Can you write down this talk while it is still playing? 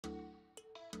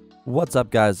What's up,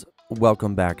 guys?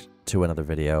 Welcome back to another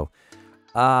video.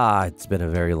 It's been a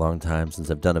very long time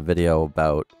since I've done a video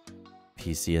about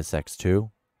PCSX2.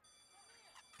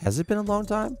 Has it been a long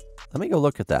time? Let me go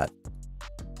look at that.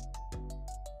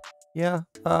 Yeah,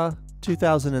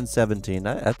 2017.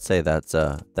 I'd say that's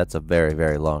a very,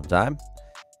 very long time.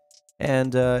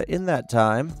 And in that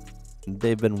time,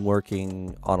 they've been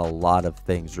working on a lot of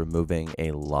things, removing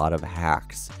a lot of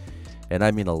hacks. And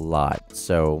I mean a lot.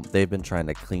 So they've been trying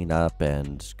to clean up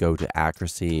and go to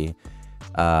accuracy.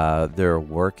 They're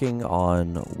working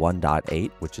on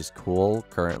 1.8, which is cool.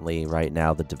 Currently, right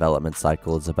now, the development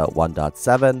cycle is about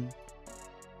 1.7,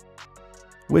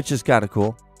 which is kind of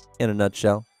cool in a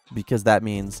nutshell, because that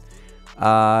means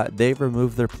they've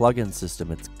removed their plugin system.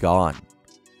 It's gone.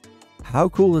 How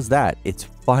cool is that? It's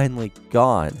finally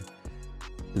gone.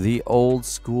 The old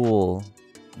school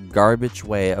garbage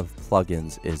way of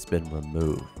plugins has been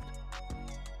removed.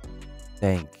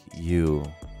 Thank you,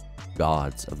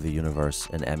 gods of the universe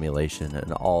and emulation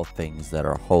and all things that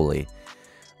are holy.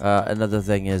 Another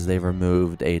thing is they've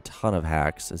removed a ton of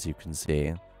hacks, as you can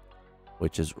see,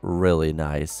 which is really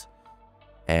nice.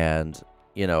 And,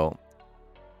 you know,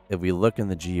 if we look in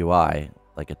the GUI,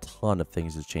 like a ton of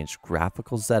things have changed.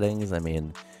 Graphical settings, I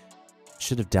mean,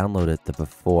 should have downloaded the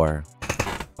before.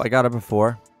 I got it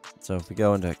before. So if we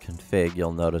go into config,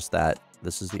 you'll notice that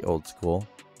this is the old school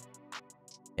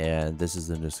and this is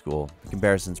the new school. The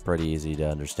comparison's pretty easy to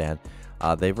understand.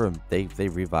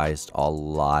 They've revised a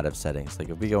lot of settings. Like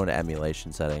if we go into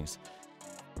emulation settings,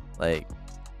 like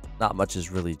not much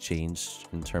has really changed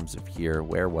in terms of here.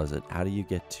 Where was it? How do you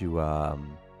get to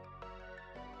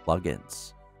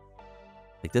plugins?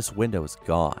 Like this window is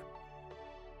gone,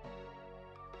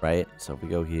 right? So if we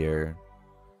go here,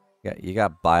 yeah, you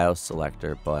got BIOS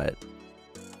selector, but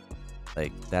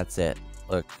like that's it.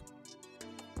 Look,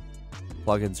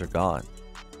 plugins are gone.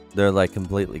 They're like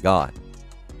completely gone.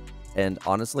 And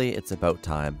honestly, it's about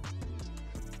time.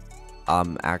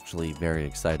 I'm actually very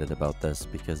excited about this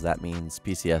because that means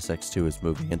PCSX2 is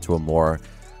moving into a more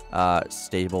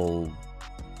stable,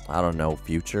 I don't know,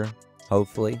 future,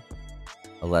 hopefully.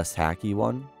 A less hacky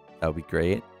one. That would be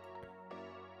great.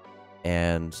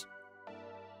 And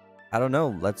I don't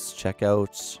know, let's check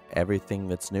out everything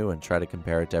that's new and try to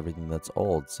compare it to everything that's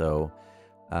old. So,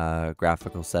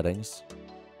 graphical settings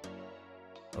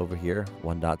over here,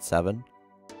 1.7,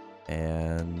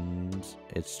 and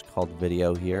it's called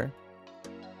video here.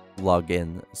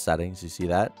 Login settings, you see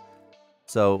that?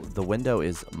 So, the window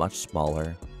is much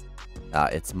smaller.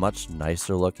 It's much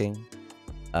nicer looking.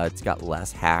 It's got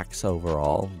less hacks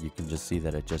overall. You can just see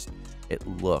that it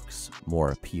looks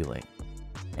more appealing.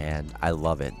 And I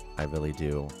love it. I really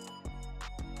do.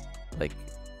 Like,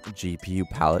 GPU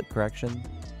palette correction.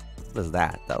 What is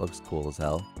that? That looks cool as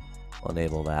hell. I'll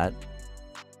enable that.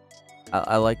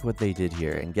 I like what they did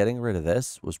here. And getting rid of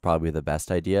this was probably the best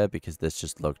idea because this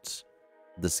just looked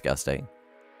disgusting.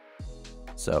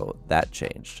 So that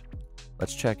changed.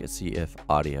 Let's check and see if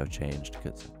audio changed,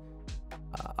 because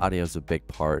audio is a big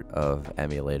part of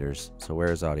emulators. So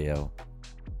where's audio?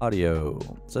 Audio.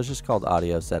 So it's just called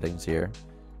audio settings here.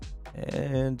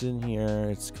 And in here,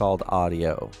 it's called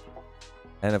audio.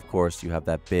 And of course, you have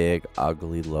that big,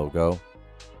 ugly logo.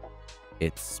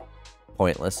 It's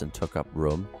pointless and took up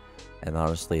room. And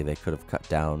honestly, they could have cut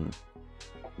down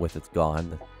with it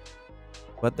gone.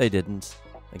 But they didn't.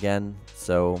 Again,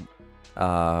 so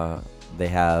they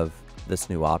have this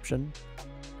new option.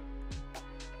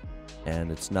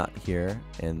 And it's not here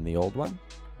in the old one.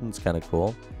 It's kind of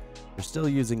cool. They're still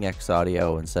using X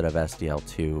audio instead of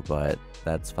SDL2, but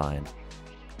that's fine.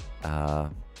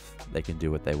 They can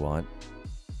do what they want.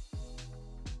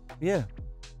 Yeah,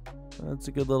 that's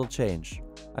a good little change.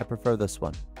 I prefer this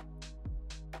one.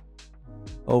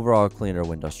 Overall cleaner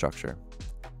window structure.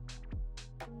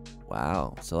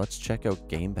 Wow, so let's check out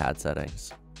gamepad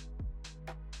settings.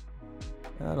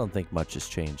 I don't think much has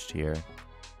changed here.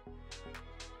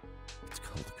 It's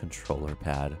called controller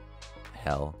pad.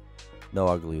 Hell. No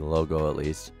ugly logo, at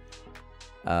least.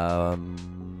 Yeah,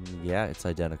 it's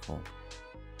identical.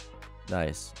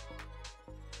 Nice.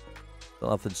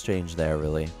 Nothing's changed there,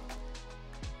 really.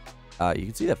 You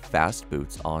can see that fast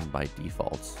boot's on by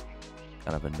default.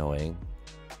 Kind of annoying.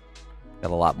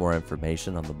 Got a lot more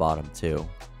information on the bottom, too.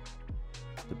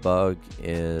 Debug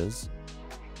is...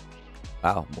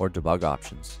 Wow, more debug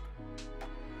options.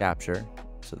 Capture.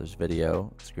 So there's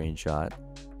video, screenshot.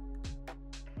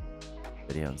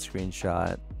 Video and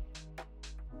screenshot.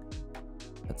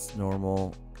 That's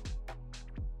normal.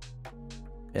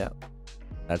 Yeah,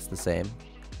 that's the same.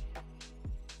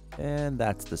 And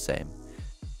that's the same.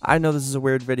 I know this is a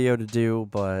weird video to do,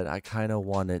 but I kind of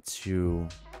wanted to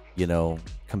you know,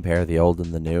 compare the old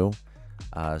and the new,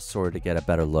 sort of to get a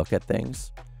better look at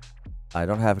things. I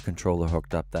don't have a controller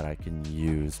hooked up that I can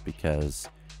use because...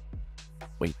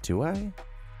 Wait, do I?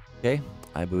 Okay,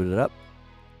 I booted it up.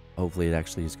 Hopefully it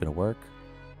actually is going to work.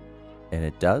 And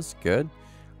it does. Good.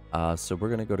 So we're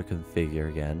going to go to configure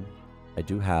again. I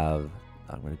do have...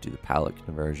 I'm going to do the palette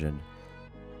conversion.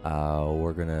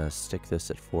 We're going to stick this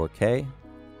at 4K.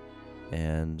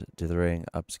 And dithering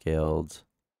upscaled.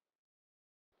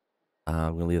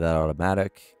 I'm going to leave that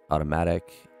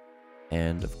automatic.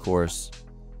 And of course,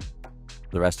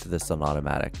 the rest of this on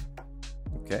automatic.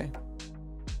 Okay.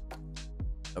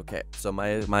 Okay, so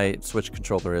my Switch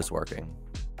controller is working.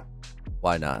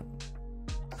 Why not?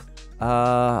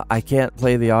 I can't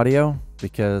play the audio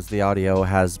because the audio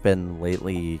has been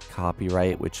lately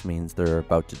copyright, which means they're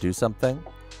about to do something.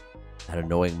 That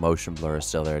annoying motion blur is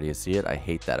still there. Do you see it? I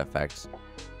hate that effect.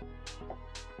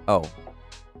 Oh.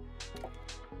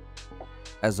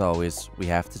 As always, we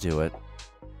have to do it.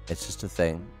 It's just a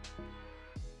thing.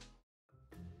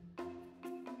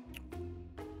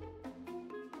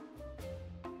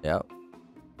 Yep.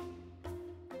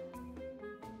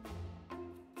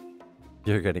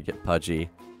 You're gonna get pudgy.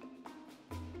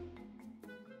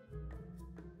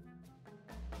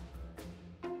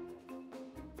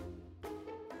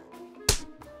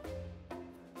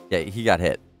 Yeah, he got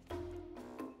hit.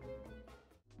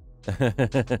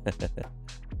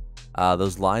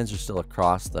 Those lines are still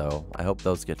across, though. I hope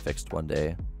those get fixed one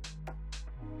day.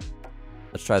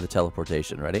 Let's try the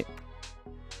teleportation. Ready?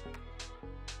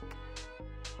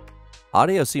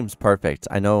 Audio seems perfect.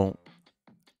 I know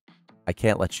I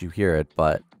can't let you hear it,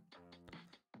 but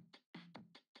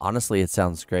honestly, it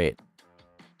sounds great.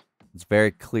 It's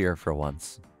very clear for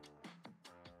once.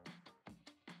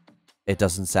 It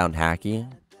doesn't sound hacky.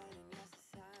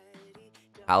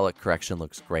 Palette correction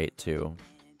looks great, too.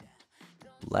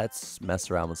 Let's mess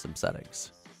around with some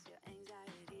settings.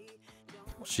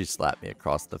 She slapped me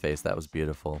across the face. That was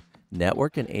beautiful.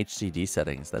 Network and HDD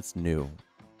settings. That's new.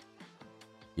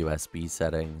 USB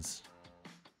settings.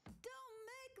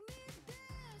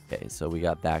 Okay, so we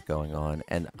got that going on.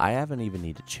 And I haven't even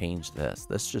need to change this.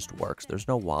 This just works. There's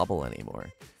no wobble anymore.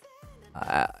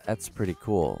 That's pretty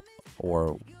cool.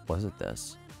 Or was it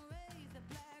this?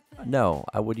 No,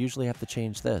 I would usually have to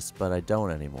change this, but I don't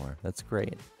anymore. That's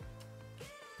great.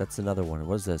 That's another one.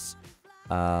 What is this?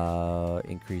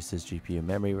 Increases GPU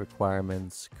memory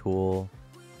requirements. Cool.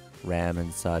 RAM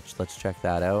and such. Let's check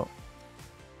that out.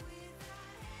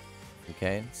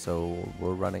 Okay, so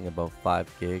we're running about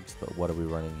 5 gigs, but what are we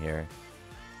running here?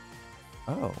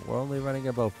 Oh, we're only running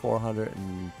about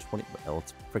 420. Oh,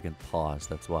 it's freaking paused.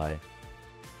 That's why.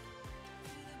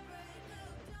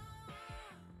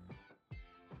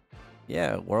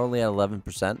 Yeah, we're only at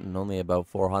 11% and only about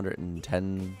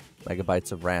 410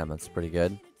 megabytes of RAM. That's pretty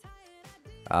good.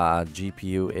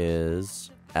 GPU is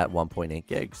at 1.8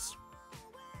 gigs.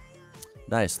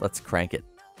 Nice. Let's crank it.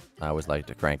 I always like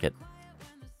to crank it.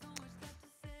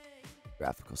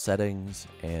 Graphical settings,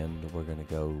 and we're going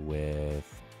to go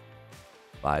with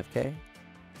 5K.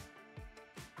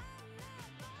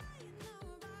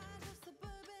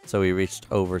 So we reached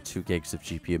over 2 gigs of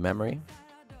GPU memory.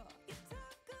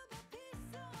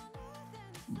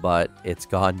 But it's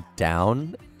gone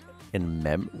down in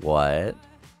what?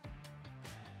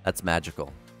 That's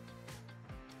magical.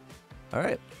 All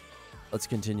right, let's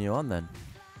continue on then.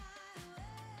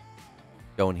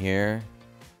 Go in here,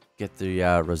 get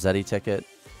the Rossetti ticket.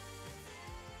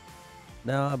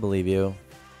 No, I believe you.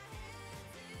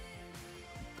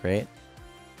 Great.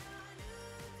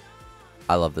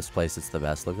 I love this place. It's the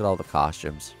best. Look at all the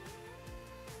costumes.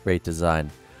 Great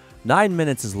design. 9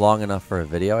 minutes is long enough for a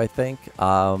video, I think.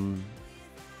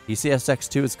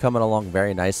 PCSX2 is coming along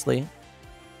very nicely.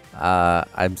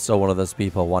 I'm still one of those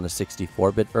people who want a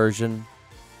 64-bit version.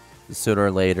 Sooner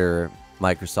or later,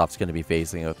 Microsoft's going to be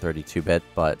phasing out 32-bit,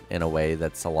 but in a way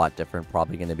that's a lot different.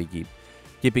 Probably going to be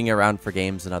keeping it around for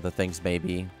games and other things,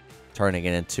 maybe. Turning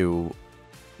it into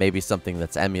maybe something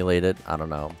that's emulated. I don't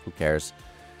know. Who cares?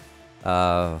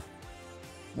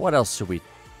 What else should we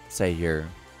say here?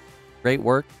 Great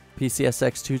work,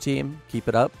 PCSX2 team. Keep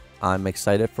it up. I'm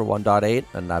excited for 1.8,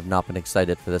 and I've not been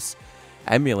excited for this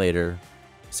emulator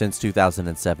since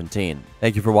 2017.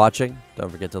 Thank you for watching.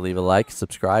 Don't forget to leave a like,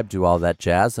 subscribe, do all that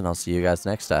jazz, and I'll see you guys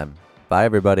next time. Bye,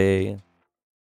 everybody.